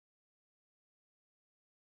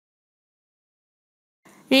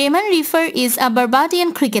Raymon Reifer is a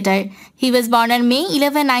Barbadian cricketer. He was born on May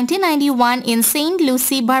 11, 1991 in St.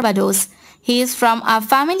 Lucie, Barbados. He is from a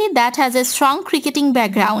family that has a strong cricketing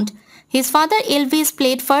background. His father Elvis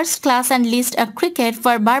played first class and list a cricket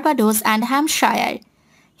for Barbados and Hampshire.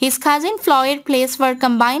 His cousin Floyd plays for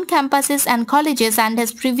combined campuses and colleges and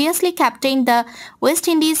has previously captained the West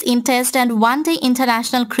Indies in Test and One-Day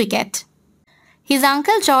International cricket. His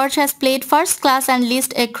uncle George has played first class and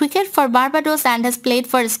list a cricket for Barbados and has played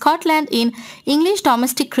for Scotland in English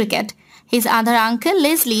domestic cricket. His other uncle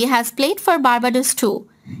Leslie has played for Barbados too.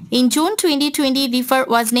 In June 2020, Reifer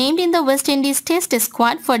was named in the West Indies Test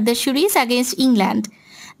squad for the series against England.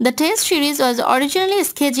 The Test series was originally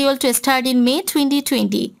scheduled to start in May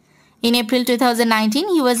 2020. In April 2019,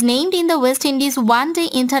 he was named in the West Indies One-Day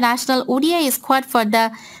International ODI squad for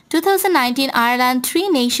the 2019 Ireland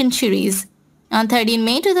Three-Nation Series. On 13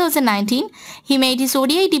 May 2019, he made his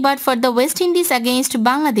ODI debut for the West Indies against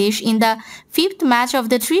Bangladesh in the fifth match of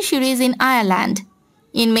the Three series in Ireland.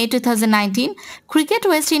 In May 2019, Cricket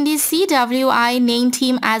West Indies CWI named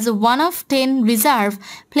him as one of 10 reserve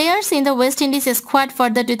players in the West Indies squad for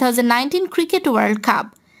the 2019 Cricket World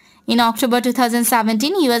Cup. In October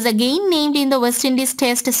 2017, he was again named in the West Indies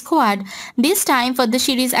Test squad, this time for the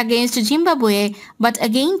series against Zimbabwe, but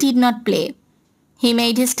again did not play. He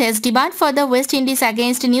made his Test debut for the West Indies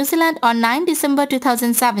against New Zealand on 9 December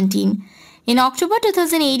 2017. In October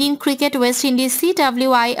 2018, Cricket West Indies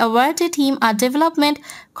CWI awarded him a development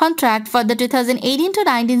contract for the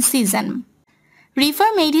 2018-19 season.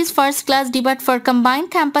 Reifer made his first-class debut for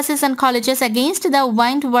combined campuses and colleges against the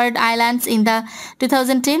Windward Islands in the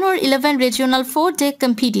 2010 or 11 regional 4-day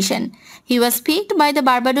competition. He was picked by the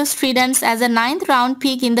Barbados Students as a 9th-round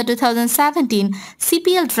pick in the 2017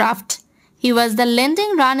 CPL draft. He was the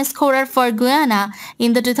leading run scorer for Guyana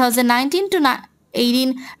in the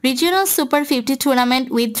 2019-18 Regional Super 50 tournament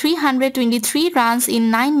with 323 runs in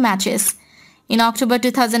 9 matches. In October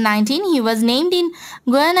 2019, he was named in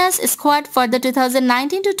Guyana's squad for the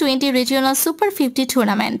 2019-20 Regional Super 50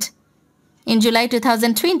 tournament. In July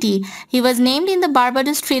 2020, he was named in the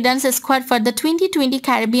Barbados Students squad for the 2020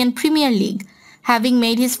 Caribbean Premier League. Having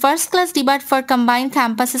made his first-class debut for combined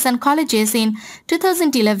campuses and colleges in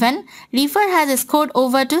 2011, Reifer has scored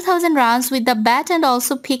over 2,000 runs with the bat and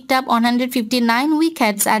also picked up 159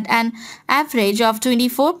 wickets at an average of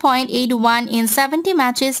 24.81 in 70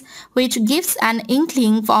 matches, which gives an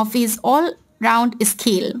inkling of his all-round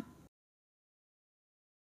skill.